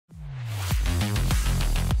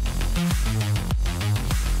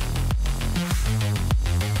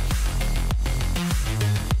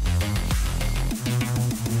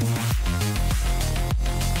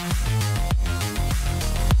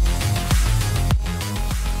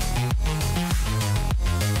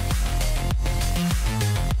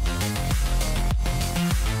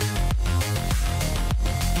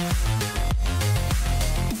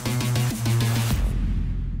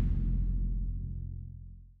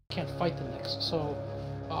can't fight the Nyx. So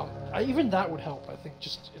even that would help, I think,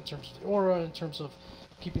 just in terms of the aura, in terms of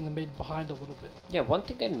keeping the maiden behind a little bit. Yeah, one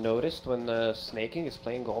thing I noticed when Snaking is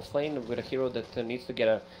playing off lane with a hero that needs to get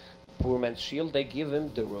a poor man's shield, they give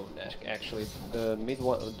him the rune. Actually, the mid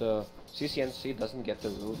one, the CCNC doesn't get the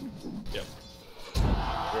rune. Yep.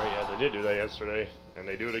 Right, yeah, they did do that yesterday, and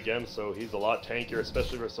they do it again. So he's a lot tankier,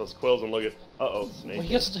 especially versus those Quills. And look at, Snake. Well,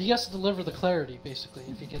 he has to deliver the clarity basically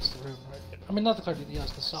if he gets the rune, right? I mean, not the clarity, he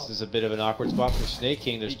has the self. This is a bit of an awkward spot for Snake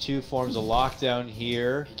King. There's two forms of lockdown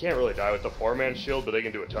here. He can't really die with the 4-man shield, but they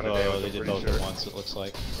can do a ton of damage. Oh, they did both at once, it looks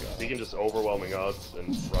like. He can just overwhelming odds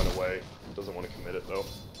and run away. Doesn't want to commit it though.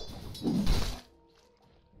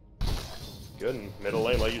 Good in middle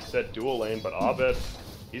lane, like you said, dual lane, but Abed,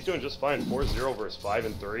 he's doing just fine. 4-0 versus 5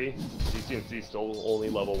 and 3. CCNC still only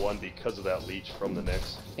level 1 because of that leech from the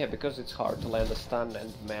Nyx. Yeah, because it's hard to land a stun,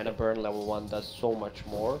 and mana burn level 1 does so much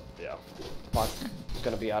more. Yeah. Puck is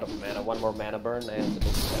gonna be out of mana. One more mana burn, and the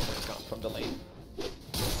Nyx is gonna come from the lane.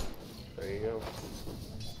 There you go.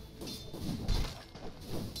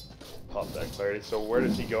 Pop that clarity. So where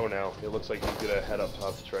does he go now? It looks like he's gonna head up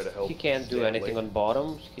top to try to help. He can't do anything on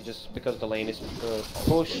bottom. He just, because the lane is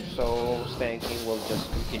pushed, so Stanking will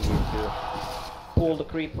just continue to pull the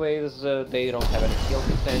creep waves. They don't have any kill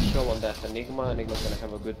potential on that Enigma. Enigma's gonna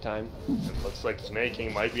have a good time. It looks like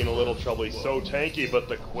Snaking might be in a little trouble. He's so tanky, but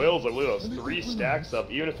the Quills, look at those 3 stacks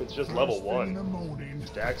up, even if it's just level 1.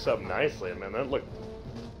 Stacks up nicely, and man, that looked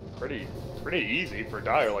pretty easy for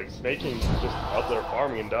Dire. Like, Snaking just up there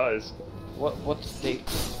farming and dies. What they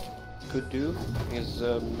could do is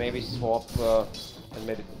maybe swap, and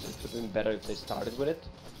maybe it would have been better if they started with it.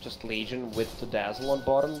 Just Legion with the Dazzle on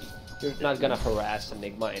bottom. You're not gonna harass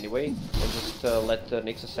Enigma anyway, and just let the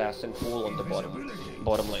Nyx Assassin pull on the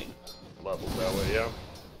bottom lane. Levels that way, yeah.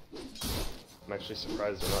 I'm actually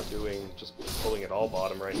surprised they're not doing, just pulling it all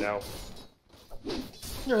bottom right now.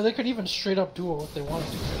 Yeah, they could even straight up duo what they wanted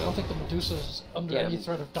to. I don't think the Medusa is under any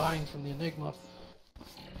threat of dying from the Enigma.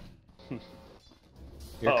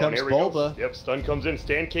 Here comes Bulba. Go. Yep, stun comes in.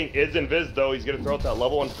 Stan King is invis though. He's gonna throw out that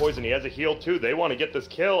level 1 poison. He has a heal too. They want to get this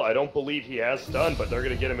kill. I don't believe he has stun, but they're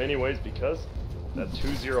gonna get him anyways because that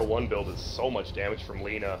 2-0-1 build is so much damage from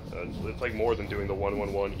Lina. It's like more than doing the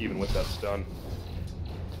 1-1-1 even with that stun.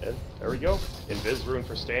 And there we go. Invis rune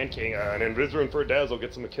for Stan King. An invis rune for Dazzle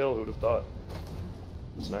gets him a kill. Who'd have thought?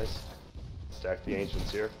 It's nice. Stack the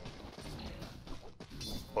ancients here.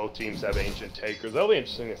 Both teams have ancient takers. That'll be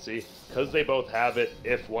interesting to see, because they both have it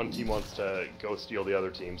if one team wants to go steal the other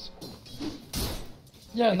teams.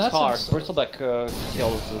 Yeah, and it's that's hard. Bristleback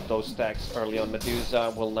kills those stacks early on.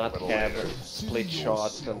 Medusa will not have split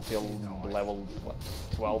shots until level what,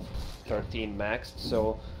 12, 13 maxed,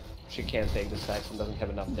 so she can't take the stacks and doesn't have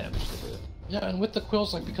enough damage to do it. Yeah, and with the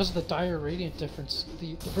Quills, like, because of the dire radiant difference,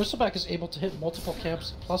 the Bristleback is able to hit multiple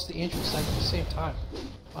camps plus the ancient stack at the same time,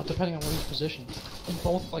 depending on where he's positioned. In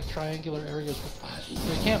both, like, triangular areas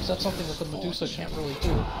with the camps, that's something that the Medusa can't really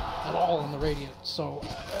do at all on the radiant. So,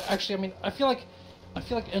 actually, I mean, I feel like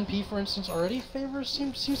NP, for instance, already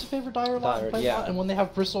seems to favor Dire a lot, and when they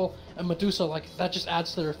have Bristle and Medusa, like, that just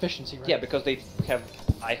adds to their efficiency, right? Yeah, because they have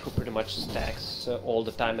Ico pretty much stacks all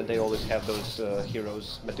the time, and they always have those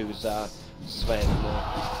heroes, Medusa, Sven,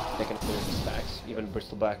 they can pull the stacks, even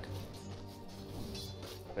Bristleback.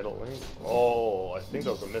 Middle lane. Oh, I think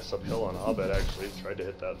that was a miss uphill on Abed actually. Tried to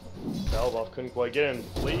hit that salve off, couldn't quite get in.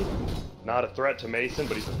 Flee, not a threat to Mason,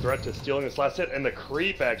 but he's a threat to stealing this last hit, and the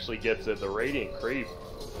creep actually gets it, the Radiant Creep.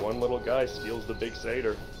 One little guy steals the big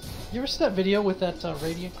Satyr. You ever see that video with that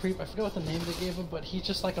Radiant Creep? I forget what the name they gave him, but he's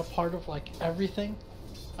just like a part of like everything.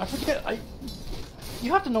 I forget,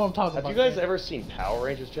 you have to know what I'm talking about. Have you guys ever seen Power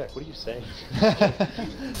Rangers, Jack? What are you saying?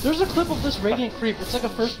 There's a clip of this Radiant Creep. It's like a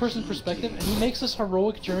first-person perspective, and he makes this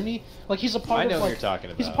heroic journey. Like he's a part of like. I know what you're talking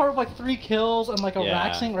about. He's a part of like 3 kills and like a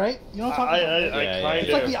Raxing, right? You know what I'm talking about?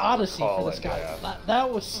 It's like the Odyssey for this guy. Yeah. That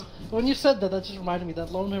was when you said that. That just reminded me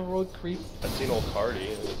that lone heroic creep. I've seen old Cardi.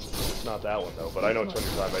 It's not that one though, but I know which one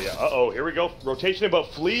you're talking about. Yeah. Here we go. Rotation, but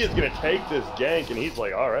Flea is gonna take this gank, and he's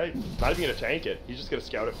like, all right, not even gonna tank it. He's just gonna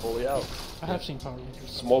scout it fully out. I have seen Power Rangers.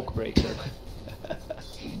 Smoke breaker.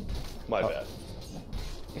 My bad.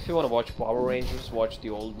 If you want to watch Power Rangers, watch the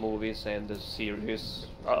old movies and the series.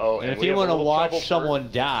 And if you want to watch someone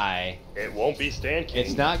die, it won't be Stan King.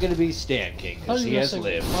 It's not going to be Stan King, because he has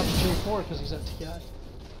lived. Watch J4 because he's at TI.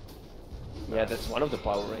 Yeah, that's one of the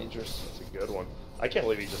Power Rangers. That's a good one. I can't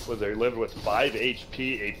believe he just lived there. He lived with 5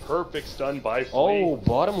 HP, a perfect stun by Flea. Oh,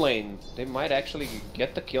 bottom lane. They might actually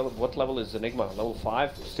get the kill. What level is Enigma? Level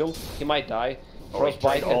 5? Still, he might die.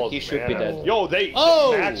 Frostbite all and he his should be mana. dead. Yo, they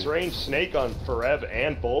Oh! max range Snake on Forev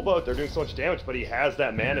and Bulba. They're doing so much damage, but he has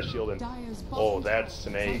that mana shield. And oh, that's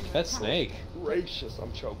Snake. That's Snake. Gracious,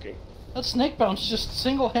 I'm choking. That snake bounce just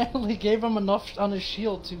single-handedly gave him enough on his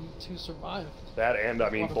shield to survive. That and I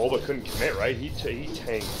mean, Bulba couldn't commit, right? He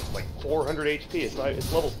tanked like 400 HP. It's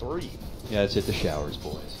level 3. Yeah, let's hit the showers,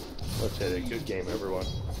 boys. Let's hit it. Good game, everyone.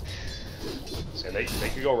 And they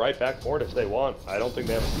could go right back for it if they want. I don't think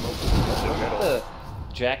they have a smoke.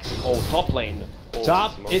 Jackson. Oh, top lane. Holy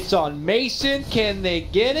Top, smokes. it's on Mason. Can they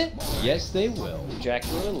get it? Yes, they will.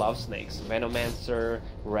 Jackson really loves snakes. Venomancer,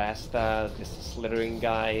 Rasta, this slithering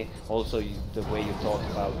guy. Also, the way you talk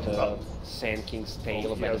about Sand King's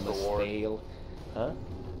tail, he has Venomous the ward. tail. Huh?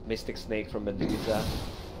 Mystic Snake from Medusa.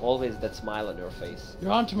 Always that smile on your face.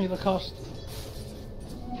 You're on to me, Lacoste.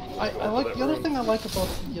 I like the other thing I like about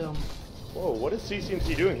the Whoa, what is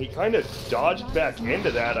CCNC doing? He kind of dodged back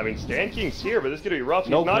into that. I mean, Stan King's here, but this is going to be rough.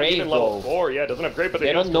 He's No not grave, even level though. 4. Yeah, doesn't have great, but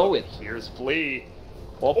They don't know it. Here's Flea.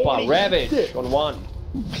 Oppa, Holy Ravage shit. on 1.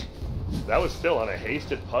 That was still on a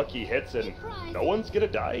hasted puck. He hits, and no one's going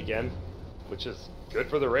to die again, which is good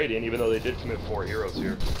for the Radiant, even though they did commit 4 heroes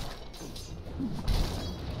here.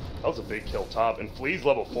 That was a big kill top, and Flea's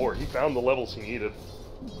level 4. He found the levels he needed.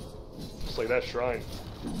 Just like that shrine.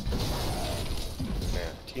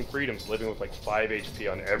 Man, Team Freedom's living with like 5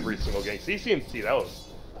 HP on every single gang. CCNC, that was...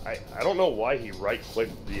 I don't know why he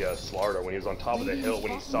right-clicked the Slardar when he was on top of the hill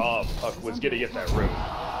when he saw Puck was gonna get that room.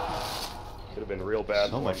 Could have been real bad.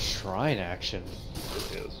 So for much him. shrine action.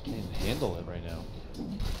 It is. Can't handle it right now.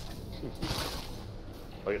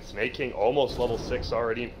 Look at Snake King, almost level 6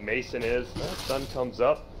 already. Mason is. That sun comes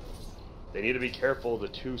up. They need to be careful. The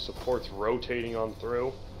 2 supports rotating on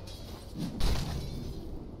through.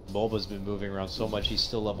 Bulba's been moving around so much, he's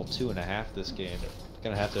still level 2.5 this game.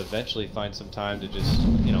 Gonna have to eventually find some time to just,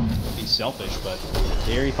 you know, be selfish, but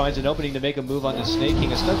here he finds an opening to make a move on the Snake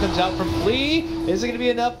King. A stun comes out from Flea. Is it gonna be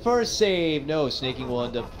enough for a save? No, Snake King will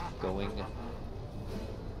end up going.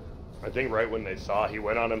 I think right when they saw he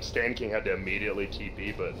went on him, Stan King had to immediately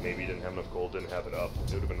TP, but maybe he didn't have enough gold, didn't have it up.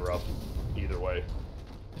 It would have been rough either way.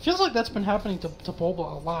 It feels like that's been happening to Bulba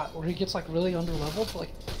a lot, where he gets like really underleveled, like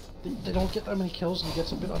they don't get that many kills and he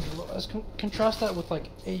gets a bit underleveled. Contrast that with like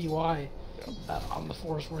AUI on the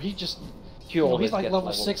force, where he just You always he's like get level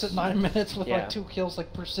levels. 6 at 9 minutes with Yeah. like 2 kills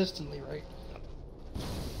like persistently, right?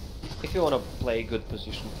 If you want to play good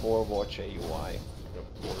position 4, watch AUI. Yep,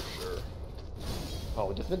 for sure.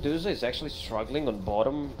 Oh, the Medusa is actually struggling on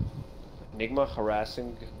bottom. Enigma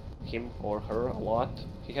harassing him or her a lot.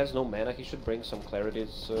 He has no mana, he should bring some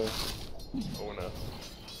clarities. Going to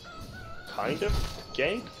kind of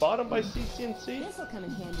gank bottom by CCNC. This'll come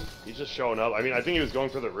in handy. He's just showing up. I mean, I think he was going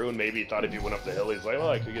for the rune. Maybe he thought if he went up the hill, he's like, well,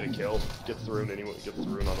 I could get a kill. Gets the rune anyway. Gets the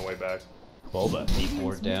rune on the way back. Bulba, deep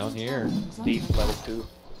ward down here. Deep level 2.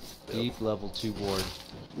 Deep level 2 ward.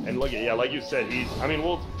 And look at, yeah, like you said, he's, I mean,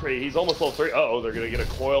 we'll pray, he's almost level 3. Uh-oh, they're going to get a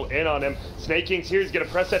coil in on him. Snake King's here, he's going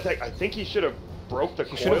to press that tech. I think he should have broke the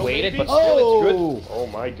coil, Should have waited, maybe? but still it's good. Oh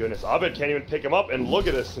my goodness, Abed can't even pick him up, and look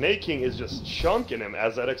at this, Snake King is just chunking him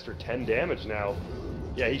as that extra 10 damage now.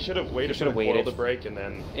 Yeah, he should have waited for the coil to break and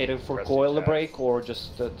then... Either for press coil to attack. break or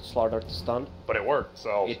just Slardar to stun. But it worked,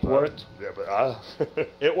 so... It worked? Yeah, but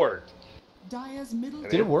it worked. Dire's middle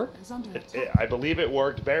Did it work? is under attack. I believe it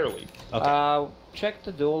worked barely. Okay. Check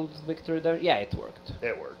the dual victory there. Yeah, it worked.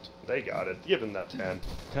 It worked. They got it. Give him that 10.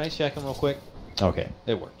 Can I check him real quick? Okay,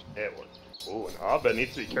 it worked. It worked. Ooh, and Abed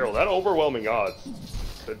needs to be careful. That overwhelming odds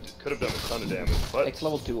could have done a ton of damage, but... It's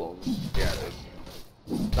level 2 only. Yeah, it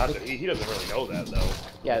is. Not that he doesn't really know that, though.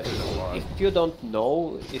 Yeah, It does a lot. if you don't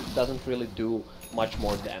know, it doesn't really do much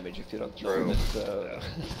more damage if you don't True. know that.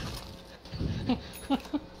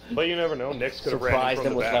 But you never know. Nyx could have ran Surprise in them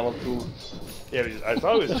from the with back. level 2. Yeah, I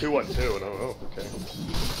thought it was 2-1-2, and oh, okay.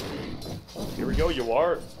 Here we go, you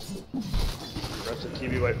are. Rest of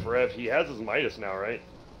TV by Forev. He has his Midas now, right?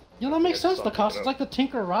 Yeah, that makes Yeah, sense, something Lacoste. up. It's like the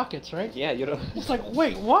Tinker Rockets, right? Yeah, you don't. It's like,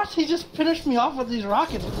 wait, what? He just finished me off with these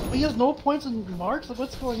rockets. He has no points in March? Like,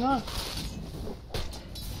 what's going on?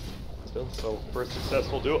 Still, so first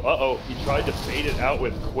successful duo. Uh-oh, he tried to bait it out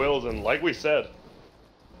with Quills, and like we said,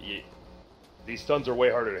 these stuns are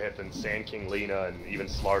way harder to hit than Sand King Lena and even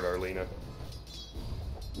Slardar Lena.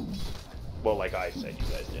 Well, like I said, you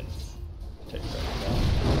guys didn't. Take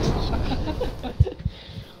credit.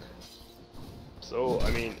 So,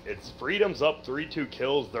 I mean, it's Freedom's up 3-2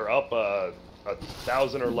 kills. They're up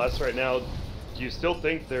 1,000 or less right now. Do you still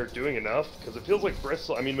think they're doing enough? Because it feels like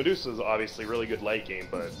Bristol, I mean, Medusa's obviously really good late game,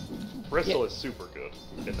 but Bristol is super good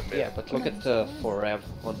in the mid. Yeah, but look at Forev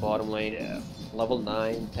on bottom lane. Yeah. Level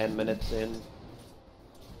 9, 10 minutes in.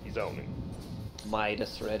 He's owning.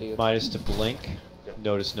 Midas ready. Midas to blink. Yep.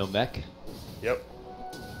 Notice no mech. Yep.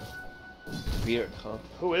 Weird, huh?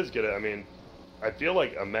 Who is good at? I mean, I feel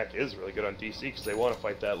like a mech is really good on DC because they want to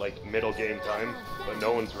fight that like middle game time, but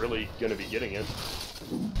no one's really gonna be getting it.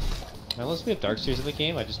 Unless we have Darkseers in the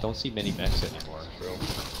game, I just don't see many mechs anymore. True.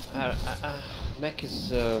 Mech is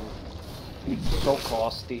so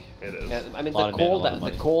costly. It is. And, I mean, Lot the of mana, lot of the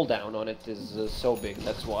money. cooldown on it is so big.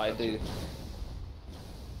 That's why it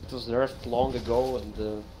was nerfed long ago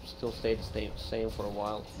and still stayed the same for a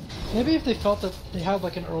while. Maybe if they felt that they had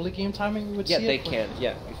like an early game timing, we would Yeah, see they it. can.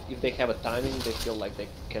 Yeah, if they have a timing, they feel like they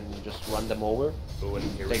can just run them over. Ooh, and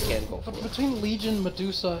here we They go. can go for But it. between Legion,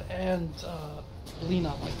 Medusa, and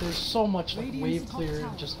Lena, like there's so much like wave clear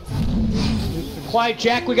and just. Quiet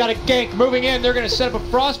Jack, we got a gank moving in. They're going to set up a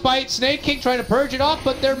frostbite. Snake King trying to purge it off,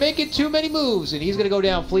 but they're making too many moves. And he's going to go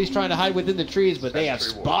down. Flea's trying to hide within the trees, but they have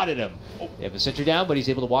Sentry ward. spotted him. They have a sentry down, but he's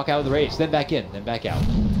able to walk out of the race. Then back in, then back out.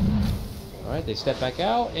 Alright, they step back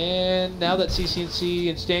out. And now that CCNC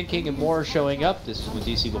and Stand King and more are showing up, this is when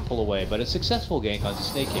DC will pull away. But a successful gank onto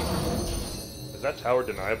Snake King. Is that tower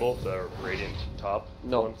deniable? The radiant top?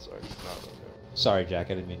 No. One? Sorry. No, okay. Sorry, Jack,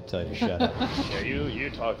 I didn't mean to tell you to shut up. Yeah, you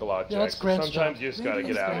talk a lot, Yeah, Jack. that's Grant's Sometimes job. you just gotta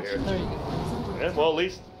get out of here. There you go. Yeah, well, at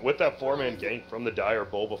least with that 4-man gank from the Dire,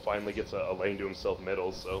 Bulba finally gets a lane to himself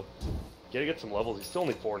middle, so gotta get some levels. He's still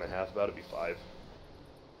only 4.5, about to be 5.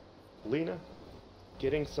 Lena,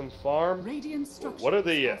 getting some farm. Radiant structures What are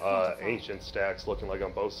the are fortified. ancient stacks looking like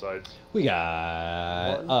on both sides? We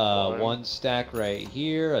got One. one stack right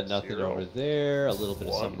here, a nothing 0. over there, a little bit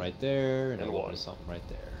of One. something right there, and a And little one. bit of something right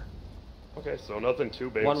there. Okay, so nothing too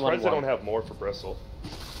big. One, I'm one, surprised they one. don't have more for Bristle.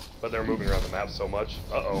 But they're moving around the map so much.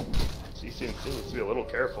 Uh-oh. CCNC needs to be a little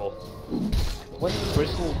careful. When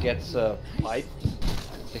Bristol gets a pipe,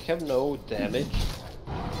 they have no damage.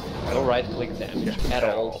 No right-click damage Yeah, at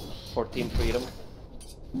at all all. for Team Freedom.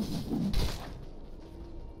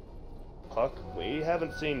 Puck, we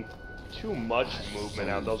haven't seen too much movement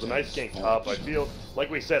out. That was a nice gank top. I feel, like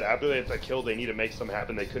we said, after they hit that kill, they need to make something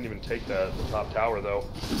happen. They couldn't even take the top tower, though.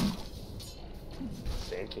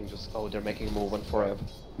 Sand King just... Oh, they're making a move on forever.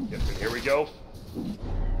 Yep, and here we go.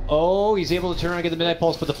 Oh, he's able to turn around and get the Midnight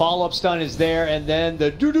Pulse, but the follow-up stun is there, and then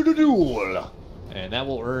the duel. And that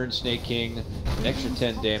will earn Snake King an extra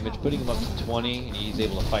 10 damage, putting him up to 20, and he's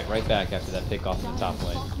able to fight right back after that pick off in the top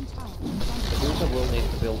lane. Medusa will need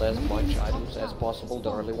to build as much items as possible,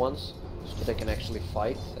 the early ones, so they can actually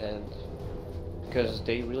fight, and because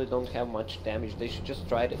they really don't have much damage, they should just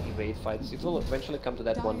try to evade fights. It will eventually come to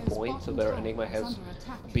that one point where Enigma has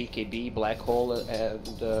BKB, Black Hole, and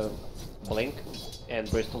Blink, and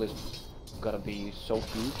Bristol is gonna be so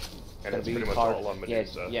huge. And Gonna it's be pretty much hard. all on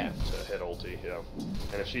Yes, Medusa yeah. to hit ulti, yeah.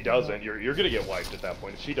 And if she doesn't, you're gonna get wiped at that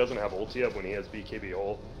point. If she doesn't have ulti up when he has BKB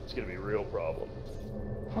hole, it's gonna be a real problem.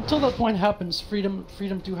 Until that point happens, Freedom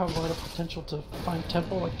do have a lot of potential to find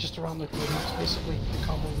tempo, like just around their coordinates, basically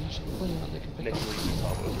combo Legion, Lena they can pick Nick's up. Legion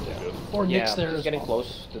combo is really good. Or Yeah, Nick's there he's as getting well.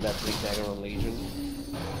 close to that big dagger on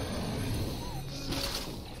Legion.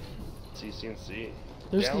 CCNC.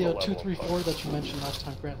 There's down the a level, 2-3-4 but- that you mentioned last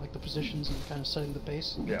time, Grant, like the positions and kind of setting the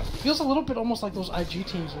base. Yeah. Feels a little bit almost like those IG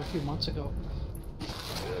teams a few months ago. Yeah,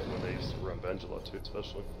 when they used to run Vengela too,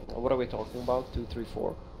 especially. What are we talking about? 2, 3,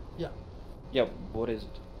 4? Yeah. Yeah, what is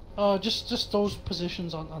it? Just those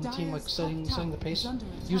positions on the team, like setting the pace,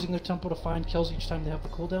 using their tempo to find kills each time they have the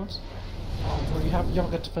cooldowns. Where you have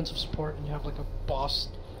like a defensive support and you have like a boss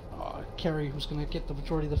carry who's gonna get the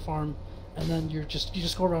majority of the farm, and then you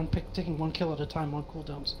just go around taking one kill at a time on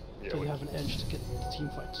cooldowns Yeah, until you like- have an edge to get the team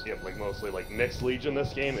fights. Yeah, like mostly like Nick's Legion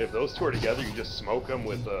this game. If those two are together, you just smoke them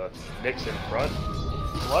with Nick's in front.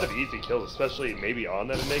 A lot of easy kills, especially maybe on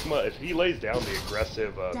that Enigma. If he lays down the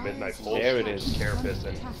aggressive Midnight Pulse, There it is. Carapace,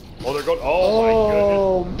 and oh, they're going. Oh my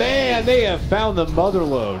Oh goodness! man, they have found the mother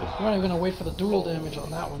load. We're not even gonna wait for the dual damage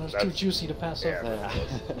on that one. That's too That's- juicy to pass Yeah, up.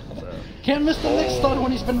 that was, Can't miss the next stun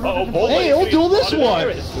when he's been Uh-oh, running in Bulba place. Hey, he'll is duel this spotted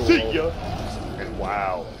one. there. See ya. And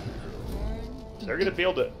wow, they're gonna be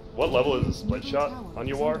able to. What level is the split shot on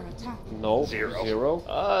you, War? No. 0.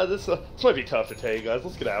 0? This might be tough to take, guys.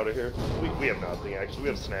 Let's get out of here. We have nothing actually. We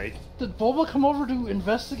have Snake. Did Bulba come over to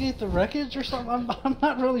investigate the wreckage or something? I'm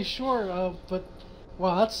not really sure, but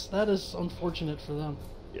wow, that is unfortunate for them.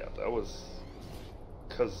 Yeah, that was.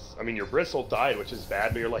 Because, I mean, your Bristle died, which is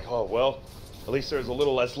bad, but you're like, oh, well, at least there's a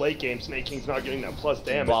little less late game. Snake King's not getting that plus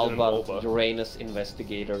damage. And then Bulba, Bulba. Uranus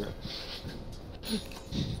Investigator.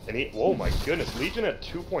 And he, oh my goodness, Legion at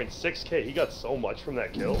 2.6k. He got so much from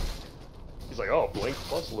that kill. He's like, oh, Blink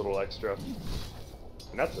plus a little extra.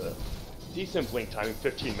 And that's it. decent blink timing,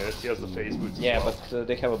 15 minutes. He has the phase boots. Yeah, as well. but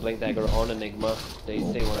they have a blink dagger on Enigma. They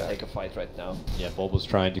want to take a fight right now. Yeah, Bulba's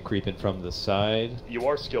trying to creep in from the side. You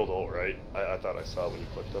are skilled ult, right? I thought I saw when you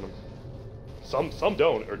clicked on him. Some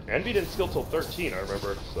don't. Or Envy didn't skill till 13, I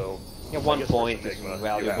remember. So Yeah, I 1 guess point there's is Enigma.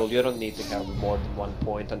 valuable. You don't need to have more than 1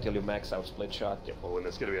 point until you max out split shot. Yeah, well, and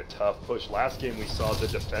it's going to be a tough push. Last game we saw the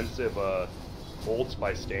defensive ults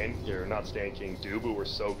by not Stan King, Dubu were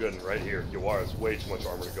so good, and right here, Yawar has way too much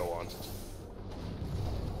armor to go on.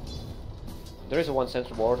 There is a 1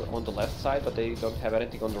 sensor board on the left side, but they don't have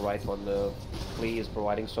anything on the right one. The Flea is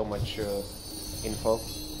providing so much info.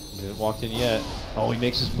 He hasn't walked in yet. Oh, he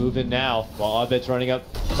makes his move in now. While Abed's running up,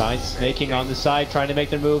 finds Snaking on the side, trying to make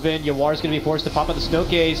their move in. Yawar's going to be forced to pop out the Snow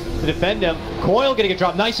Gaze to defend him. Coil getting a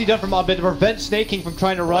drop. Nicely done from Abed to prevent Snaking from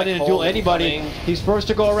trying to run in and duel anybody. He's first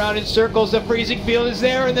to go around in circles. The freezing field is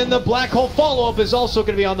there, and then the black hole follow-up is also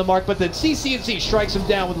going to be on the mark. But then CCNC strikes him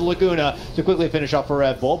down with the Laguna to quickly finish off for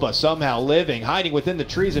Red Bulba. Somehow living, hiding within the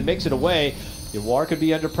trees and makes it away. Yawar could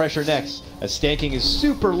be under pressure next, as Stanking is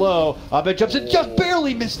super low. Abed jumps and just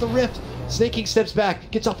barely missed the rift. Snaking steps back,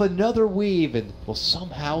 gets off another weave, and will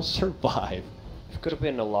somehow survive. It could have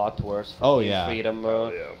been a lot worse for Oh, Team yeah. Freedom.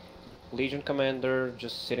 Yeah. Legion Commander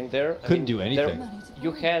just sitting there. Couldn't do anything.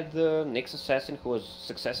 You had Nyx Assassin who was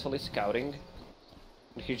successfully scouting.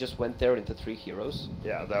 He just went there into 3 heroes.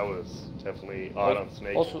 Yeah, that was definitely odd on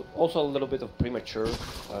Snake. Also a little bit of premature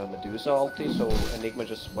Medusa ulti, so Enigma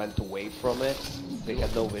just went away from it. They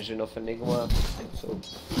had no vision of Enigma, so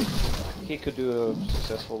he could do a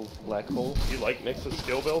successful black hole. You like Nyx's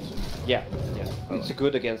skill build? Yeah. It's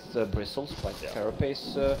good against bristles like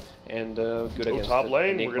Carapace, and good against top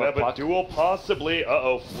lane, Enigma we're gonna have a Puck. duel possibly.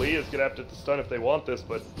 Uh-oh, Flea is gonna have to stun if they want this,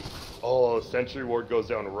 but oh, Sentry Ward goes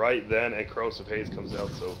down right then, and Corrosive Haze comes out,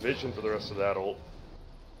 so vision for the rest of that ult.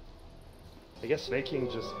 I guess Snake King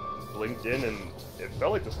just blinked in, and it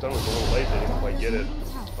felt like the stun was a little late, they didn't quite get it.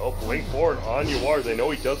 Oh, blink forward on Yawar, they know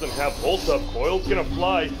he doesn't have ult up, Coil's gonna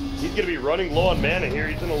fly, he's gonna be running low on mana here,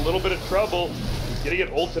 he's in a little bit of trouble. He's gonna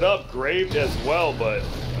get ulted up, Graved as well, but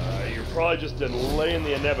you're probably just delaying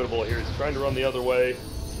the inevitable here. He's trying to run the other way.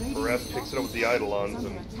 Perez picks it up with the Eidolons,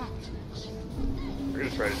 and we're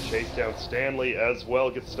gonna try to chase down Stanley as well.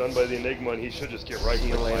 Gets stunned by the Enigma, and he should just get right See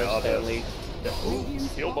you clicked by later, Abed. Stanley. Yeah, ooh,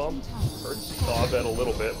 heal bomb. Hurts Abed a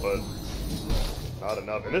little bit, but not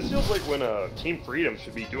enough. And this feels like when Team Freedom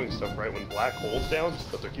should be doing stuff right when Black Hole's down,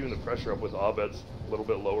 but they're keeping the pressure up with Abed's a little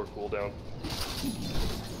bit lower cooldown.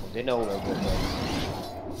 They know where they're going.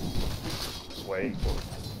 Swaying for it.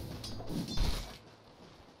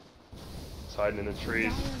 He's hiding in the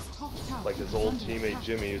trees like his old teammate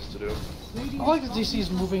Jimmy used to do. I like that DC is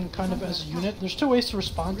moving kind of as a unit. There's 2 ways to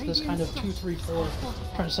respond to this kind of 2-3-4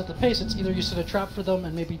 trying to set the pace. It's either you set a trap for them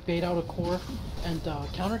and maybe bait out a core and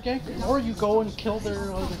counter gank, or you go and kill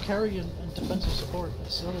their carry and defensive support.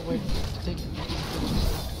 That's the other way to take it.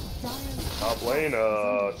 Top lane,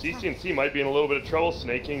 CCNC might be in a little bit of trouble.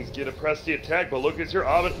 Snake Kings get a press the attack, but look, it's your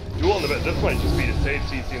Abed duel in the bed. This might just be to save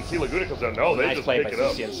CCNC. Laguna comes down. No, they Nice just play pick by it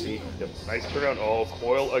up. CCNC. Yep, nice turnaround. Oh,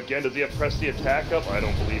 Coil again. Does he have press the attack up? I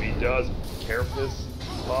don't believe he does. Carapace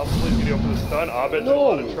possibly getting up for the stun. Abed's in a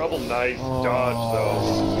lot of trouble. Nice dodge,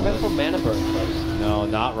 though. He went for mana burn first. No,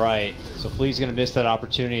 not right. So Flea's going to miss that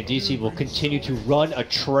opportunity. DC will continue to run a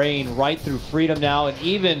train right through Freedom now, and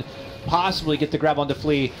even possibly get the grab onto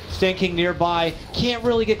Flea. Stanking nearby, can't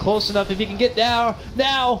really get close enough. If he can get down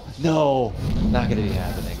now, no, not going to be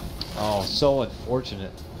happening. Oh, so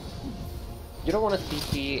unfortunate. You don't want to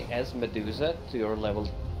TP as Medusa to your level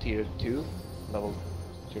tier 2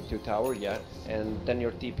 tower, yeah, and then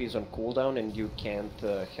your TP is on cooldown and you can't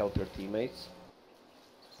help your teammates.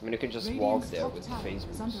 I mean, you can just walk there with phase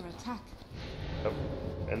boost. Yep.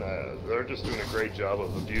 And they're just doing a great job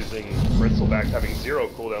of abusing Bristleback having 0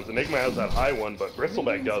 cooldowns. Enigma has that high one, but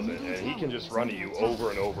Bristleback doesn't, and he can just run at you over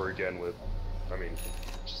and over again with, I mean,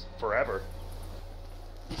 just forever.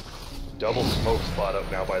 Double smoke spot up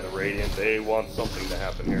now by the Radiant. They want something to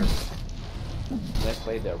happen here. Nice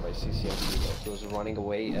play there by CCNC. He was running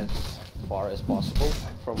away as far as possible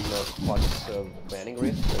from the Puck's banning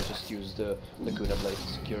rift. They just used the Laguna Blade to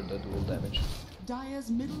secure the dual damage. I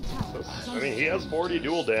mean, he has 40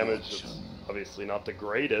 dual damage. It's obviously not the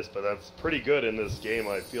greatest, but that's pretty good in this game.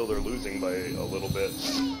 I feel they're losing by a little bit.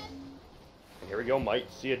 And here we go.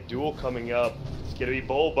 Might see a duel coming up. It's going to be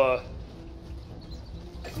Bulba.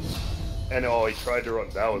 And oh, he tried to run.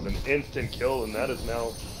 That was an instant kill, and that is now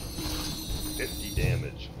 50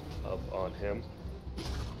 damage up on him.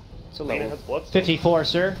 So Lena level has bloodstone. 54,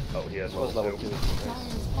 sir. Oh, he has was level 2.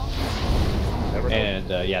 Never know.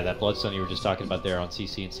 And yeah, that Bloodstone you were just talking about there on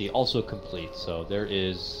CCNC also complete. So there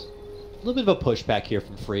is little bit of a pushback here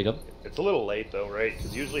from Freedom. It's a little late though, right?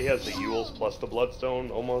 Because usually he has the Yules plus the Bloodstone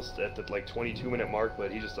almost at the like 22-minute mark,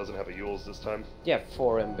 but he just doesn't have a Yules this time. Yeah,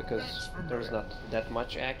 for him, because there's not that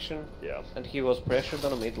much action. Yeah. And he was pressured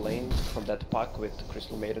on a mid lane from that puck with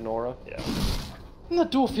Crystal Maiden Aura. Yeah. And that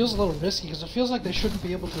duel feels a little risky because it feels like they shouldn't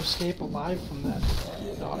be able to escape alive from that.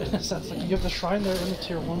 In a sense, like you have the Shrine there and the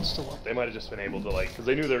tier 1 still up. They might have just been able to like, because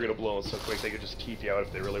they knew they were gonna blow him so quick, they could just keep you out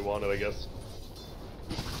if they really wanted, I guess.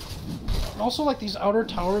 And also, like, these outer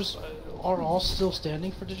towers are all still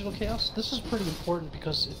standing for Digital Chaos. This is pretty important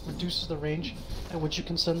because it reduces the range at which you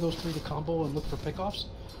can send those 3 to combo and look for pickoffs.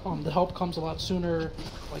 The help comes a lot sooner,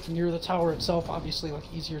 like near the tower itself, obviously, like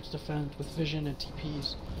easier to defend with vision and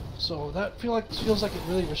TPs. So that feels like it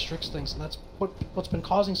really restricts things, and that's what's been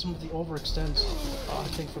causing some of the overextends, I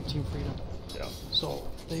think, from Team Freedom. Yeah. So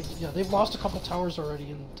they've lost a couple towers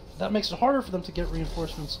already, and that makes it harder for them to get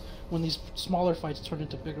reinforcements when these smaller fights turn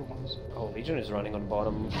into bigger ones. Oh, Legion is running on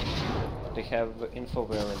bottom. They have info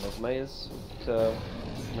where Enigma is. I'm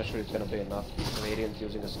not sure it's gonna be enough. Radiant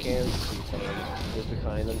using a scan, see if anyone is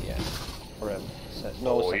behind them. Yeah. For him.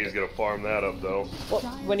 No, Oh, he's gonna farm that up though. well,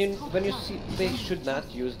 when you see, they should not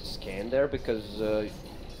use the scan there because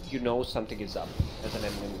you know something is up as an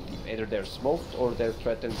enemy team. Either they're smoked or they're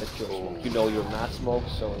threatened that you're smoked. You know you're not smoked,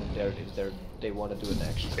 so they want to do an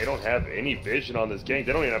action. They don't have any vision on this gank.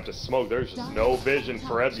 They don't even have to smoke. There's just no vision.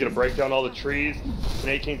 Ferev's gonna break down all the trees.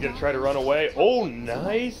 Snake King's gonna try to run away. Oh,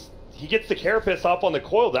 nice! He gets the Carapace up on the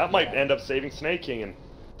coil. That might end up saving Snake King and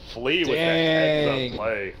Flea with that heads up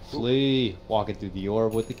play. Flea walking through the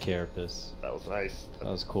orb with the Carapace. That was nice. That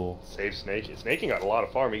was cool. Save Snake King. Snake King got a lot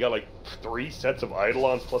of farm. He got like 3 sets of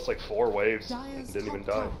Eidolons plus like 4 waves and didn't even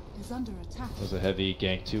die. That was a heavy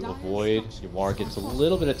gank to avoid. Yawar gets a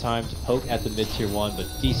little bit of time to poke at the mid tier 1, but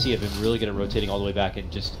DC have been really good at rotating all the way back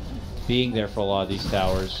and just being there for a lot of these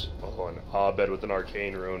towers. Oh, and Abed with an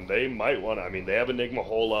Arcane Rune. They might want to, I mean, they have Enigma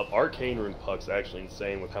hole up. Arcane Rune Puck's actually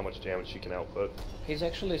insane with how much damage she can output. He's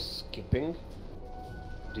actually skipping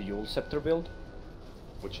the Yule Scepter build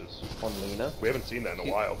Which is, on Lina. we haven't seen that in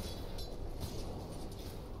a while.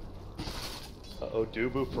 Uh-oh,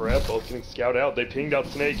 Dubu, Ferev, both getting scout out. They pinged out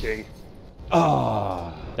Snake King.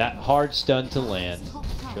 Ah, that hard stun to land.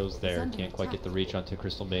 Goes there. Can't quite get the reach onto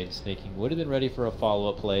Crystal Maiden. Snaking would have been ready for a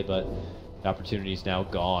follow-up play, but the opportunity's now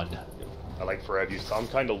gone. I like Ferev. You saw him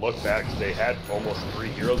kind of look back because they had almost 3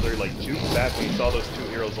 heroes. They're like juked back when you saw those 2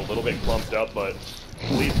 heroes a little bit clumped up, but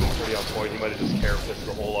Flea's been pretty on point. He might have just Carapaced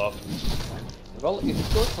the whole off. Well, if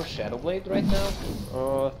he goes for Shadowblade right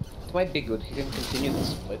now, it might be good. He can continue the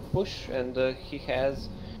split push, and he has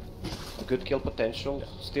a good kill potential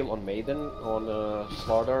still on Maiden, on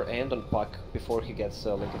Slardar, and on Puck before he gets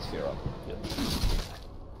Lincoln Sphere up. Yeah.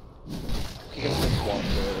 He can just swap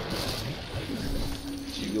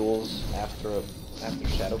the Yules after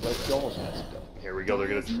Shadowblade. He almost has it though. Here we go. They're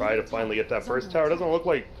going to try to finally get that first tower. It doesn't look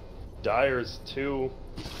like Dire's too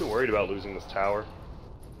worried about losing this tower.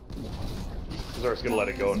 Zar's gonna let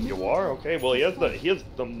it go. Yawar, okay. Well, he has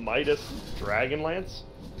the Midas Dragon Lance.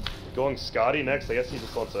 Going Scotty next. I guess he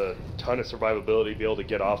just wants a ton of survivability, be able to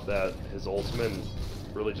get off that his ultimate, and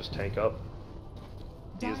really just tank up.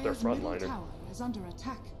 He is their frontliner.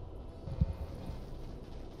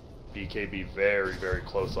 BKB very, very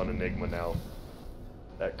close on Enigma now.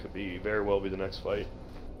 That could very well be the next fight.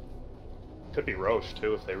 Could be Roche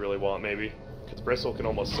too if they really want, maybe. Because Bristle can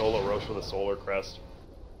almost solo Roche with a Solar Crest.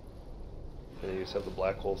 And then you just have the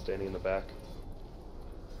Black Hole standing in the back.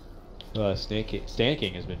 Stan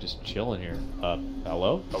King has been just chilling here.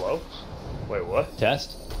 Hello? Hello? Wait, what?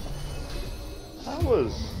 Test? That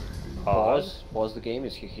was odd. Pause the game.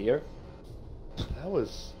 Is he here? That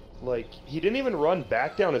was like he didn't even run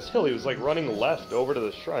back down his hill. He was like running left over to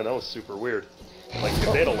the shrine. That was super weird. Like if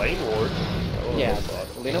they had a lane ward. Yeah,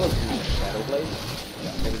 Lina was using Shadowblade.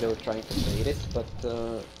 Yeah, maybe they were trying to bait it, but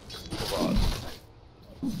Odd.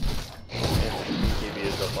 BKB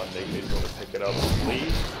is up on Nick. He's going to pick it up.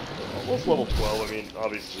 Lee, almost level 12. I mean,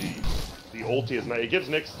 obviously, the ulti is not. It gives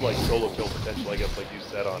Nick's like solo kill potential, I guess, like you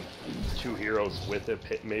said, on 2 heroes with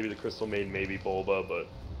it. Maybe the Crystal Maiden, maybe Bulba, but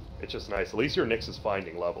it's just nice. At least your Nyx is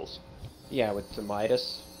finding levels. yeah, with the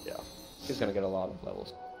Midas, Yeah. he's gonna get a lot of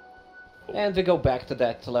levels. And we go back to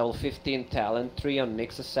that level 15 talent, 3 on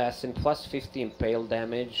Nyx Assassin, plus 50 impale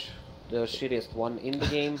damage. The shittiest one in the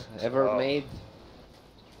game ever made.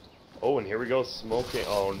 Oh, and here we go, smoking.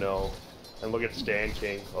 Oh no. And look at Stan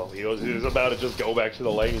King. Oh, he was about to just go back to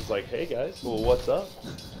the lane. He's like, hey guys, well, what's up?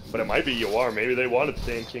 But it might be Yawar. Maybe they wanted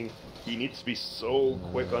Stan King. He needs to be so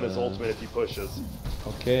quick on his ultimate if he pushes.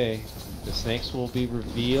 Okay. The snakes will be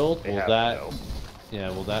revealed. They Will have that to know. Yeah,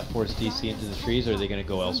 will that force DC into the trees, or are they going to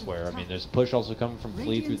go elsewhere? I mean, there's a push also coming from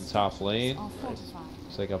Flea through the top lane.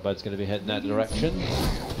 Looks like Bud's going to be heading that direction.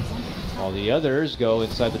 All the others go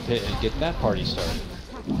inside the pit and get that party started.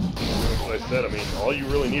 As I said, I mean, all you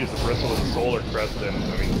really need is a Bristle with a Solar Crest, and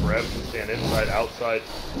I mean, Brev can stand inside, outside.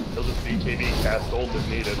 He'll just BKB, cast ult if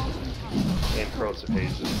needed. And Corrosive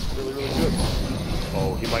Haze is really, really good.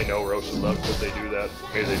 Oh, he might know Roche is up because they do that.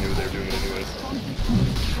 Maybe they knew they were doing it anyways.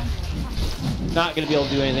 Not going to be able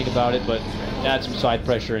to do anything about it, but add some side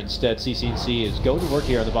pressure instead. CCNC is going to work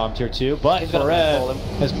here on the bottom tier 2, but Forev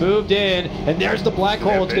has moved in, and there's the black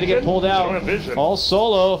hole. It's going to get pulled out. All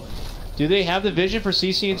solo. Do they have the vision for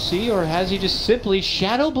CCNC, or has he just simply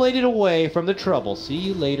shadow bladed away from the trouble? See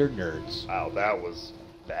you later, nerds. Wow, that was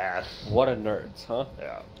bad. What a nerds, huh?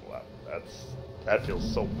 Yeah, wow, that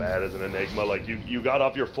feels so bad as an Enigma. Like you got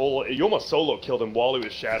off your full, you almost solo killed him while he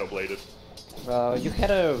was shadow bladed. You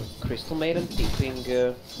had a Crystal Maiden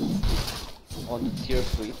TPing on the tier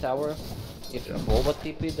 3 tower. If Boba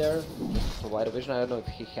TP there, provide a vision. I don't know if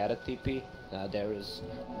he had a TP. There is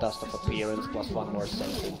Dust of Appearance plus 1 more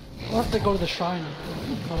sensing. Or if they go to the shrine.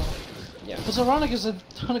 Yeah. Because Ironic has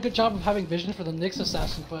done a good job of having vision for the Nyx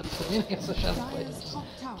assassin, but the main against the Shadow Blade just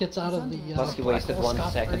gets out of the. Plus he wasted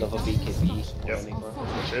 1 second of a BKB. Yep.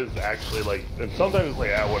 Which is actually like, and sometimes it's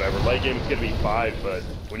like, whatever. Late game it's gonna be 5, but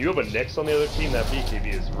when you have a Nyx on the other team, that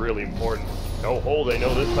BKB is really important. No hole, they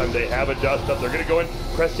know this time they have a dust up. They're gonna go in.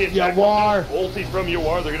 Cresty attack. Yawar! Ulti from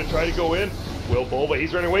Yawar. They're gonna try to go in. Will Bulba,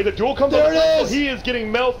 he's running away. The duel comes there up. It is! He is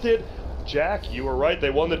getting melted. Jack, you were right.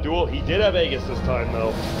 They won the duel. He did have Aegis this time,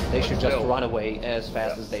 though. They should just run away as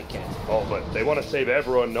fast as they can. Oh, but they want to save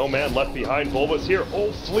everyone. No man left behind. Bulba's here.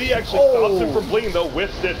 Oh, Flea actually stops him from blinging, though.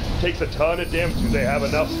 Whiffs it. Takes a ton of damage. Do they have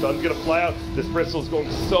enough? Stun's going to fly out. This Bristle's going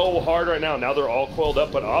so hard right now. Now they're all coiled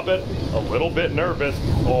up, but Abed a little bit nervous.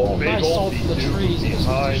 Oh, big nice ult. the trees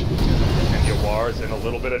Behind. And Yawar's in a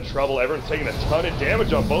little bit of trouble. Everyone's taking a ton of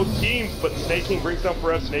damage on both teams, but Snake King brings down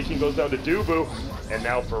Forev. Snake King goes down to Dubu. And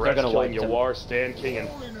now Forev's killing Yawar, Stan King, and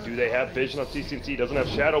do they have vision on CCNC? Doesn't have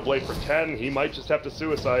Shadow Blade for 10. He might just have to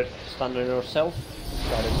suicide. Stun on yourself.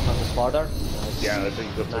 Try to stun the Slardar. Nice. Yeah, I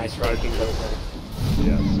think that's what Nice he tried to do.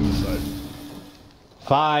 Yeah, suicide.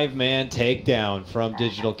 5-man takedown from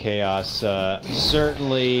Digital Chaos.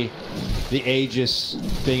 Certainly the Aegis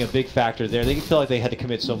being a big factor there. They feel like they had to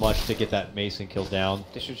commit so much to get that Mason kill down.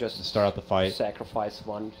 They should just start out the fight. Sacrifice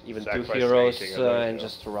 1, even Sacrifice 2 heroes, Snake and King, I think,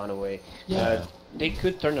 just run away. Yeah. They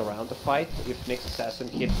could turn around the fight if Nyx Assassin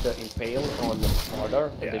hit the Impale on the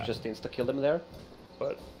Slardar, and they just insta-kill him there.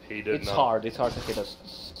 But he did It's not. hard to hit a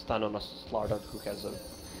stun on a Slardar who has a...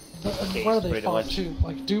 Where they pretty fought much. too.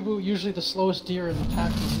 Like Dubu, usually the slowest deer in the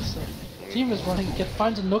pack. This team is running,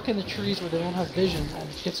 finds a nook in the trees where they don't have vision, and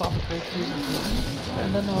gets off a great trees.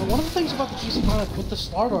 And then one of the things about the GC lineup with the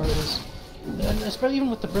Slardar is, and especially even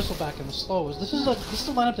with the Bristleback and the slow, is this is a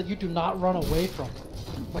lineup that you do not run away from.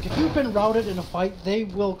 Like if you've been routed in a fight, they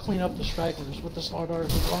will clean up the stragglers with the Slardar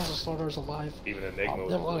as long as the Slardar is alive. Even Enigma.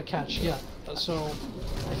 They have a lot of catch, yeah. So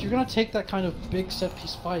if you're gonna take that kind of big set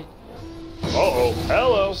piece fight. Uh-oh,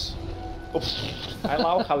 hello! I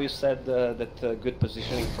love how you said that good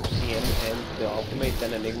positioning for CM and the ultimate,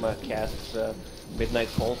 then Enigma casts Midnight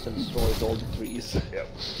Pulse and destroys all the trees. Yep.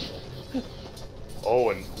 Oh,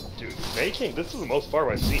 and dude, Snake King, this is the most farm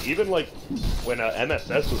I've seen. Even like when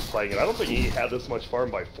MSS was playing it, I don't think he had this much farm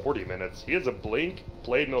by 40 minutes. He has a Blink,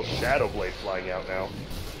 Blade, no Shadow Blade flying out now.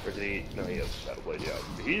 Or did he? No, he has Shadow Blade,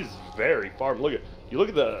 yeah. He's very farm. Look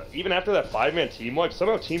at the, even after that 5-man team wipe,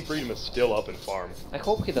 somehow Team Freedom is still up in farm. I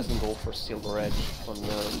hope he doesn't go for Silver Edge on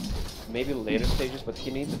maybe later stages, but he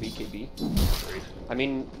needs a BKB. I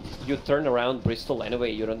mean, you turn around Bristol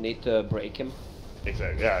anyway, you don't need to break him.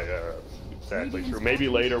 Exactly, yeah, exactly true. Maybe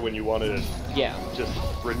later when you want to just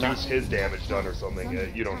reduce his damage done or something,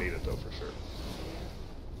 you don't need it though for sure.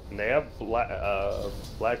 And they have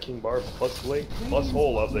Black King Barb plus Blink plus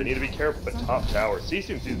Hole Up. They need to be careful, but top tower.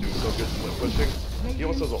 CCNC is doing so good split pushing. He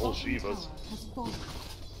almost has a whole Shivas.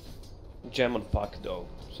 Gem on Puck though,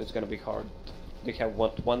 so it's gonna be hard. They have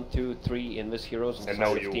 1, 2, 3 Invis heroes and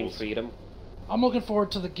no Team Freedom. I'm looking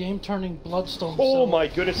forward to the game-turning Bloodstone. Oh my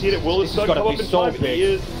goodness, he hit it. Will his son come up in time? He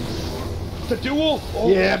is. It's a duel. Oh,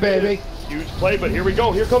 yeah, baby. Huge play, but here we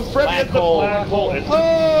go. Here comes Fred. It's the black hole.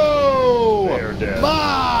 Oh! They're dead.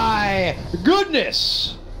 My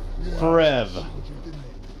goodness! Forev.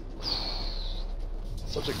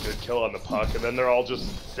 Such a good kill on the puck, and then they're all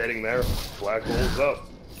just sitting there. Black holes up.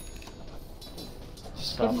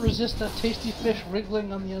 Just couldn't resist that tasty fish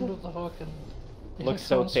wriggling on the end of the hook, and looks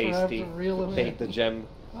so tasty. Reel him Take in. the gem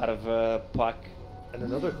out of Puck. And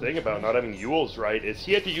another thing about not having Yules, right, is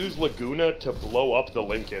he had to use Laguna to blow up the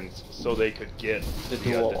Lincolns so they could get the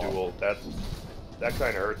duel. That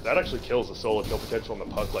kind of hurt. That actually kills the solo kill potential on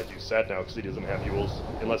the puck, like you said now, because he doesn't have Yules,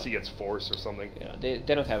 unless he gets Force or something. Yeah, they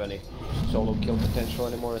don't have any solo kill potential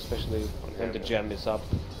anymore, especially when the gem is up.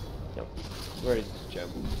 Yep. Where is this gem?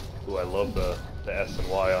 Ooh, I love the S and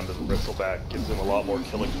Y onto the Bristleback. Gives him a lot more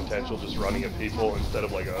killing potential just running at people instead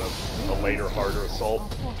of like a later, harder assault.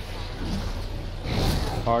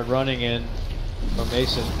 Hard running in from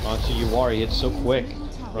Mason onto Uwari. He hits so quick.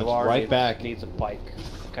 Runs right back. Needs a pike.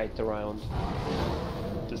 Kite around.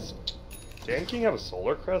 Does Dan King have a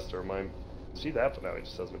Solar Crest, or am I... See that, but now he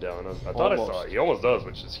just has Medallion. I thought I saw it. He almost does,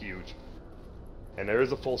 which is huge. And there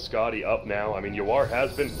is a full Scotty up now. I mean, Yawar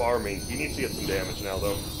has been farming. He needs to get some damage now,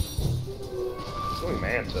 though. He's going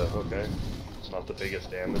Manta. Okay. It's not the biggest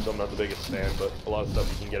damage. I'm not the biggest fan, but a lot of stuff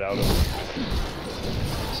you can get out of it.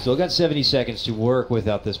 Still got 70 seconds to work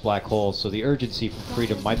without this black hole, so the urgency for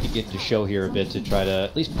Freedom might begin to show here a bit to try to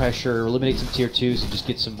at least pressure, eliminate some tier 2s, and just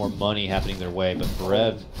get some more money happening their way. But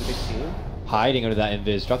Forev, hiding under that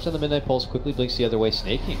invis, drops down the Midnight Pulse, quickly blinks the other way,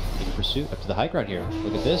 snaking in pursuit up to the high ground here.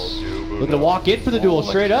 Look at this. Looking to walk in for the duel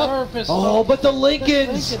straight up. Oh, but the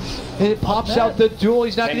Lincolns! And it pops out the duel.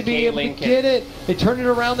 He's not going to be able to get it. They turn it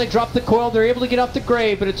around, they drop the coil, they're able to get off the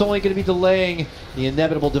grave, but it's only going to be delaying the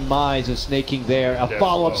inevitable demise of snaking there. A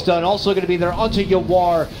follow-up stun also going to be there onto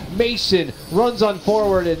Yawar. Mason runs on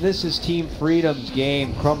forward, and this is Team Freedom's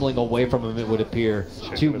game crumbling away from him, it would appear.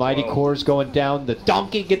 Two mighty cores going down. The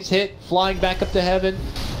donkey gets hit, flying back up to heaven,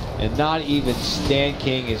 and not even Stan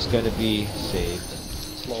King is going to be saved.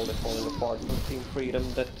 Slowly falling apart for Team Freedom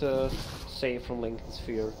that saved from Lincoln's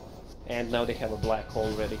Sphere. And now they have a black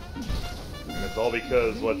hole ready. And it's all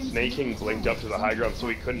because, Snake King blinked up to the high ground so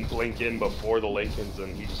he couldn't blink in before the Lincolns,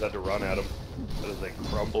 and he just had to run at him. That is a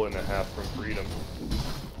crumble and a half from Freedom.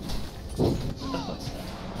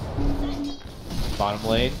 Bottom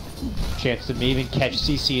lane, chance to even catch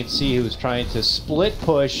CC&C, who's trying to split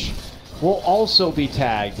push, will also be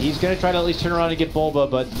tagged. He's going to try to at least turn around and get Bulba,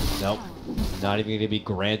 but nope, not even going to be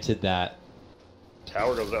granted that.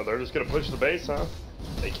 Tower goes out. They're just going to push the base, huh?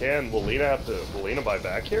 They can. Will Lena buy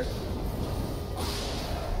back here?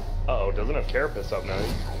 Uh-oh, doesn't have Carapace up now.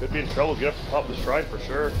 He could be in trouble. He's going to have to pop the Shrine for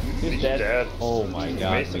sure. He's dead. Oh my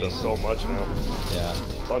god. Mason does so much now. Yeah.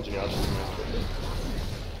 Sanjin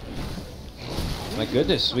My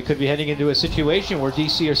goodness, we could be heading into a situation where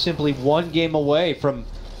DC are simply one game away from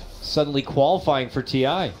suddenly qualifying for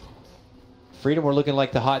TI. Freedom were looking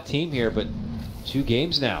like the hot team here, but 2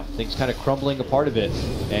 games now. Things kind of crumbling apart a bit.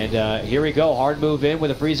 And here we go. Hard move in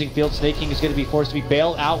with a freezing field. Snake King is going to be forced to be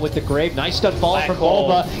bailed out with the grave. Nice stun fall from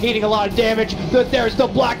Bulba, eating a lot of damage. There's the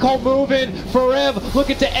black hole moving. Forev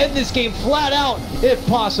looking to end this game flat out, if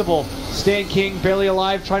possible. Stan King barely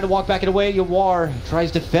alive, trying to walk back and away. Yawar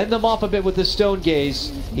tries to fend them off a bit with the Stone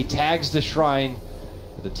Gaze. He tags the Shrine.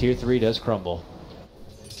 But the tier 3 does crumble.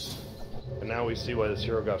 And now we see why this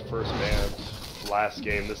hero got first banned. Last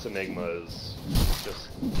game, this Enigma is just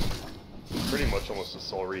pretty much almost the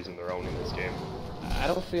sole reason they're owning this game. I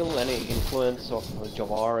don't feel any influence of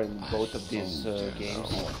Jawar in both of these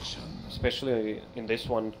games, especially in this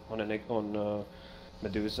one on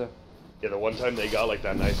Medusa. Yeah, the one time they got like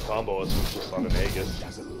that nice combo was just on an Aegis.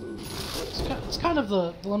 It's kind of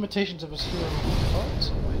the limitations of his hero in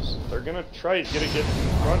some ways. They're gonna try to get in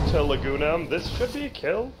front to Laguna. This should be a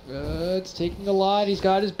kill. It's taking a lot. He's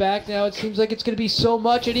got his back now. It seems like it's going to be so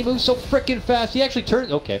much, and he moves so freaking fast. He actually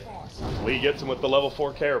turns. Okay. Lee gets him with the level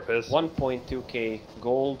 4 Carapace. 1.2k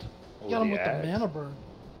gold. Got him with the mana burn.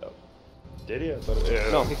 Oh. Did he?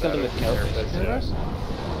 Yeah, no, he killed him with Carapace.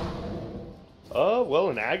 Well,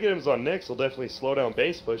 an Aghanims on Nyx will definitely slow down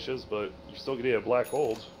base pushes, but you're still gonna get a black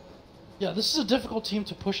hold. Yeah, this is a difficult team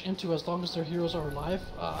to push into as long as their heroes are alive.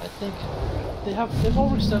 I think they've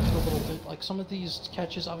overextended a little bit. Like some of these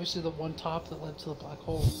catches, obviously the one top that led to the black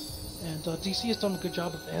hole, and DC has done a good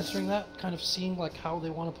job of answering that, kind of seeing like how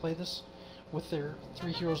they want to play this with their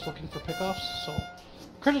 3 heroes looking for pickoffs. So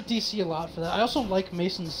credit DC a lot for that. I also like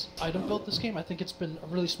Mason's item build this game. I think it's been a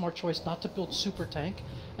really smart choice not to build super tank,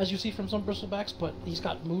 as you see from some Bristlebacks, but he's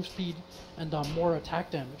got move speed and more attack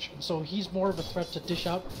damage. And so he's more of a threat to dish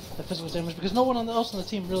out the physical damage, because no one else on the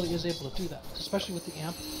team really is able to do that, especially with the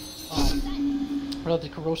amp, or the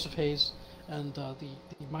corrosive haze, and the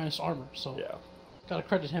minus armor. So yeah, gotta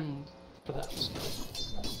credit him for that.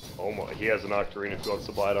 Oh my, he has an Octarine if he wants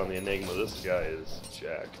to buy it on the Enigma. This guy is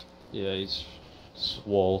jacked. Yeah, he's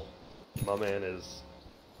swole. My man is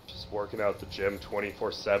just working out the gym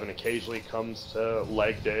 24/7. Occasionally comes to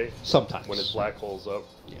leg day. Sometimes. When his black hole's up.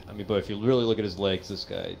 Yeah, I mean, but if you really look at his legs, this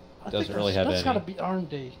guy doesn't really have That's any. gotta be arm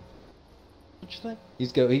day. What you think?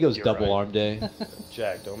 He goes You're double right. arm day.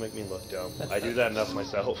 Jack, don't make me look dumb. I do that enough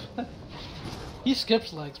myself. He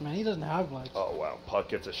skips legs, man. He doesn't have legs. Oh wow, Puck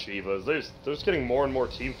gets a Shivas. They're just getting more and more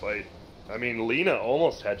team fight. I mean, Lena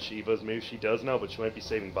almost had Shivas. Maybe she does now, but she might be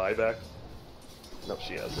saving buyback. No,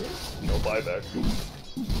 she hasn't. No buyback.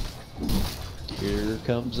 Here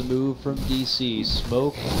comes a move from DC.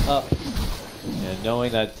 Smoke up. And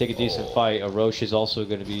knowing that to take a decent fight, Orochi is also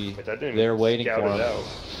going to be Wait, that didn't there even waiting scout for it him. out.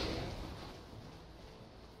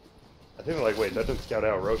 I think they're like, wait, that didn't scout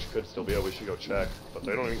out. Roche could still be able. We should go check, but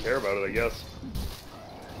they don't even care about it, I guess.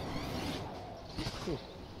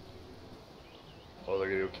 Oh, they're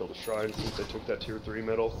gonna go kill the shrine since they took that tier 3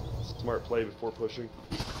 middle. Smart play before pushing.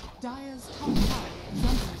 Dire's top tower is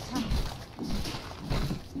under attack.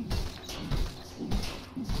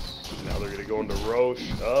 Now they're gonna go into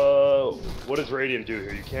Roche. What does Radiant do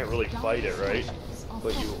here? You can't really fight it, right?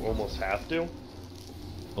 But you almost have to.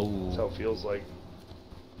 That's how Oh, it feels like.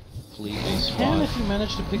 Fleet may Can spawn. if you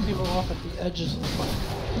manage to pick people off at the edges of the fight.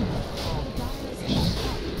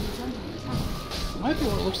 Might be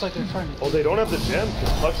what it looks like they're trying to Oh, they don't have the gem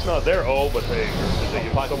because Puck's not there. Oh, but did they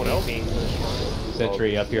give someone else?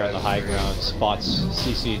 Sentry up here on the high ground, spots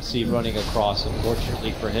CC&C running across.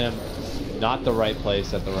 Unfortunately for him, not the right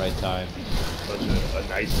place at the right time. Such a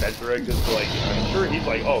nice center egg, because like I'm sure he's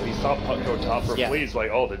like, oh, he saw Puck go top for Fleas,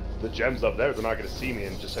 like, oh, the gem's up there, they're not gonna see me,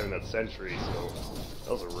 and just having that sentry. So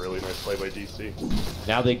that was a really nice play by DC.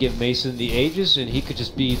 Now they give Mason the Aegis, and he could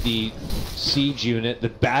just be the siege unit, the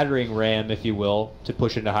battering ram, if you will, to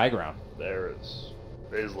push into high ground. It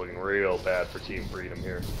is looking real bad for Team Freedom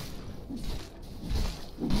here.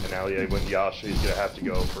 And now, yeah, when Yasha, he's gonna have to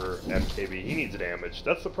go for MKB. He needs damage.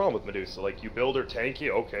 That's the problem with Medusa. Like, you build her tanky,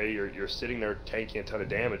 okay, you're sitting there tanking a ton of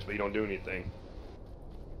damage, but you don't do anything.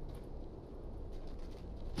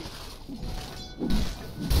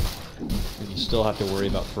 And you still have to worry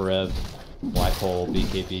about Forev, Black Hole,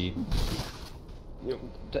 BKB.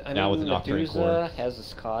 Now with an Octarine core. Medusa has a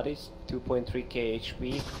Scotty's 2.3k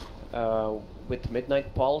HP. With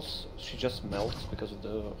Midnight Pulse, she just melts because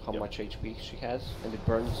of how much HP she has, and it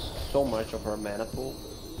burns so much of her mana pool.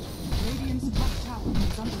 Radiant's top tower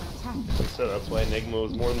is under attack. Like I said, that's why Enigma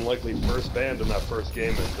was more than likely first banned in that first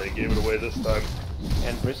game, and they gave it away this time.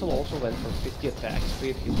 And Bristle also went for 50 attack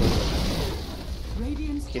speed. He built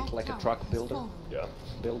Radiant's hit top like a tower truck has builder. fallen. Yeah,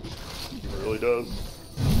 build. it really does.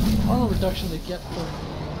 All the reduction they get from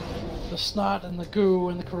the snot and the goo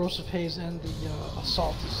and the corrosive haze and the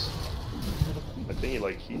assault is minimal. I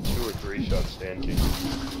think he 2 or 3 shots Stand King.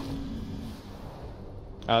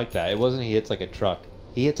 I like that. It wasn't he hits like a truck.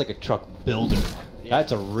 He hits like a truck builder.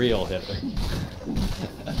 That's a real hitter.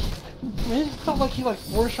 I mean, it felt like he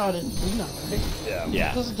 4-shotted Lena, right?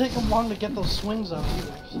 Yeah. It doesn't take him long to get those swings out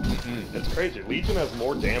either. It's crazy. Legion has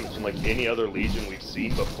more damage than any other Legion we've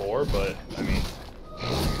seen before, but I mean,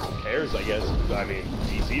 who cares? I guess. I mean,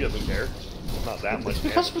 DC doesn't care. Not that much.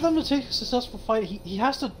 Because damage. for them to take a successful fight, he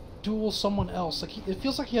has to duel someone else. It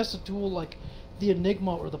feels like he has to duel the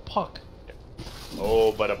Enigma or the Puck.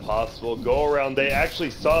 Oh, but a possible go around. They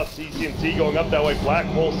actually saw CC&C going up that way. Black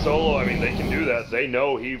Hole solo. I mean, they can do that. They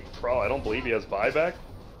know I don't believe he has buyback.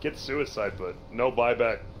 Gets suicide, but no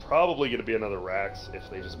buyback. Probably going to be another Rax if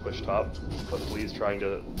they just push top. But Flea's trying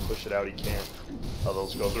to push it out. He can't. Oh, they'll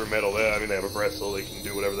just go through middle. I mean, they have a Bristle. They can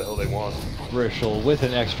do whatever the hell they want. Bristle with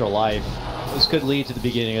an extra life. This could lead to the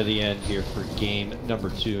beginning of the end here for game number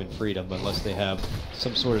 2 in Freedom, unless they have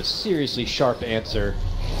some sort of seriously sharp answer.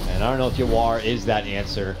 And I don't know if Yawar is that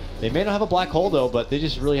answer. They may not have a black hole though, but they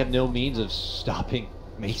just really have no means of stopping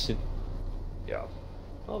Mason. Yeah.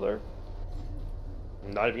 Oh, they're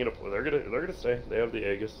not even gonna. They're gonna stay. They have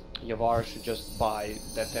the Aegis. Yavar should just buy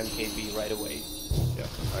that MKB right away. Yeah.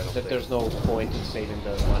 I don't think. There's no point in saving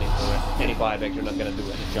the money for any buyback. You're not gonna do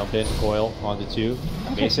it. Jump in, Coil on the 2.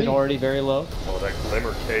 Mason already very low. Oh, that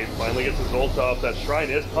Glimmer Cave finally gets his ult off. That Shrine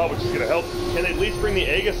is probably just gonna help. Can they at least bring the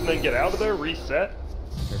Aegis and then get out of there? Reset?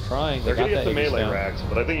 They're trying. They're They gonna got get the that Aegis melee down. racks,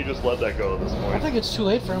 but I think you just let that go at this I point. think it's too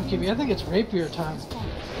late for MKB. I think it's rapier time.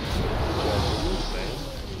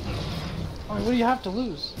 I mean, what do you have to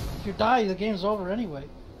lose? If you die, the game's over anyway.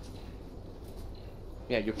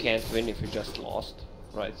 Yeah, you can't win if you just lost,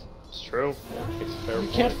 right? It's true. It's a fair You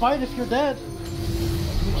point. can't fight if you're dead.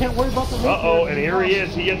 You can't worry about the rapier. Uh-oh, and here he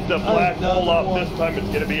is. He gets the black hole Another off. one. This time it's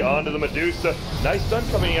going to be onto the Medusa. Nice stun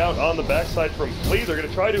coming out on the backside from Flea. They're going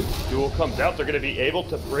to try to. Duel comes out. They're going to be able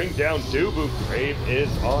to bring down Doo Wop. Grave is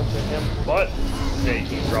onto him, but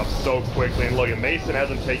Snaking drops so quickly. And look at Mason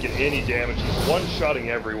hasn't taken any damage. He's one-shotting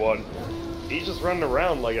everyone. he's just running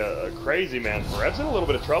around like a crazy man. Rev's in a little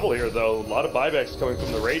bit of trouble here, though. A lot of buybacks coming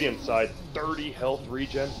from the Radiant side. 30 health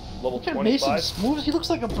regen, level Look at 25. Mason's moves. He looks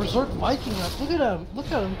like a berserk Viking. Like, look at him.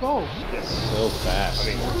 Look at him go. Yes. So fast. I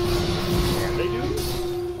mean, can they do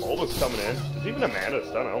this? Ulva's coming in. Is even Amanda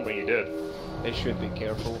stun? I don't think he did. They should be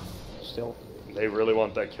careful still. They really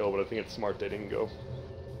want that kill, but I think it's smart they didn't go.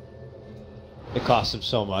 It cost him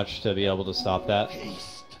so much to be able to stop that.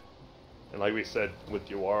 And like we said with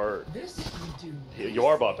Yuar, This we do.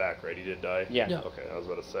 Yuar bought back, right? He did die? Yeah. Yeah. Okay, I was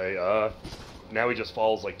about to say, now he just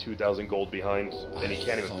falls like 2,000 gold behind, and he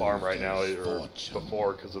can't even farm right now, or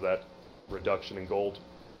before, because of that reduction in gold.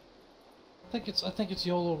 I think it's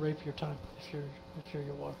YOLO rapier time if you're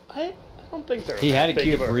Yuar. I don't think they're He had it big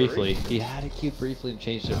queued of a briefly. hurry. He had it queued briefly and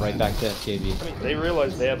changed it right back to FKB. I mean, they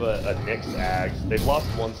realize they have a Nyx Axe. They've lost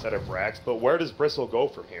one set of racks, but where does Bristle go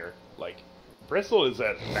from here? Like, Bristle is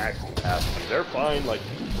at max capacity. They're fine, like,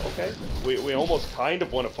 okay, we almost kind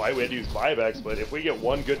of want to fight. We had to use buybacks, but if we get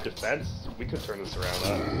one good defense, we could turn this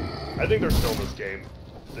around. I think they're still in this game.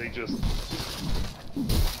 They just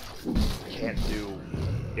can't do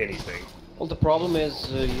anything. Well, the problem is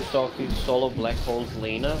you saw if you solo Black Hole's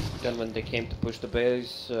Lena, then when they came to push the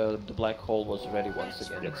base, the Black Hole was ready once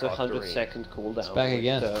again. It's a 100-second cooldown back with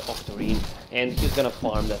again. Octarine, and he's gonna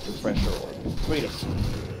farm that refresher orb. Freedom.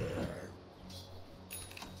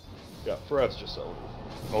 Yeah, Ferev's just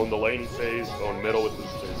own the lane phase, own middle with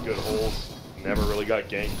his good holes. Never really got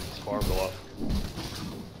ganked. He's farmed a lot.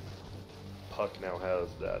 Puck now has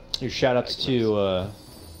that. Your shoutouts to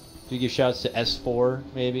do you give shoutouts to S4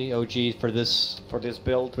 maybe OG for this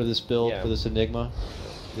build. for this Enigma?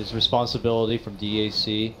 His responsibility from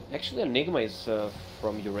DAC. Actually, Enigma is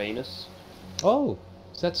from Uranus. Oh,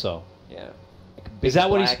 is that so? Yeah. Like a Is big that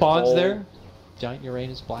what he black spawns hole. there? Giant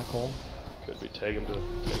Uranus black hole. Could be taking him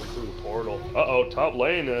through the portal. Uh-oh, top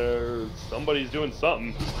lane, somebody's doing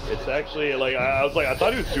something. It's actually, like, I was like, I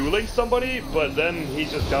thought he was dueling somebody, but then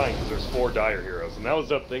he's just dying because there's 4 dire heroes. And that was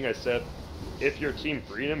the thing I said, if you're Team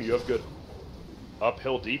Freedom, you have good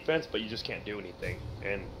uphill defense, but you just can't do anything.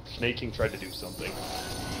 And Snaking tried to do something.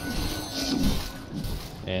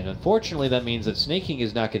 And unfortunately, that means that Snaking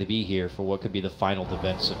is not going to be here for what could be the final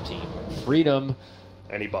defensive team. Freedom.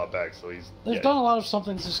 And he bought back, so he's... They've yeah. done a lot of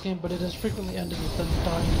somethings this game, but it has frequently ended with them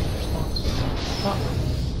dying in response. Not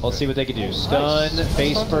Let's see what they can do. Stun, Nice.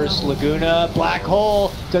 face Stun first, down. Laguna, Black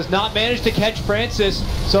Hole does not manage to catch Francis,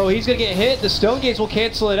 so he's going to get hit. The Stone Gates will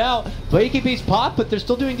cancel it out. Blakeby's pop, but they're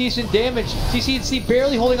still doing decent damage. CCC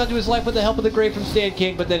barely holding onto his life with the help of the Grave from Stan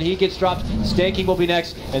King, but then he gets dropped. Stan King will be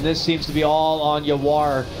next, and this seems to be all on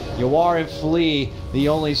Yawar. Yawar and Flea, the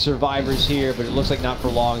only survivors here, but it looks like not for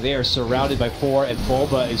long. They are surrounded by 4, and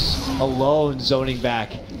Bulba is alone zoning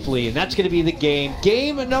back Flea, and that's going to be the game.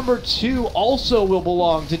 Game number 2 also will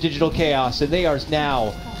belong to Digital Chaos, and they are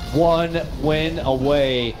now 1 win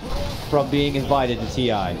away from being invited to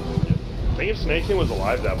TI. I think if Snaking was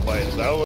alive that fight, that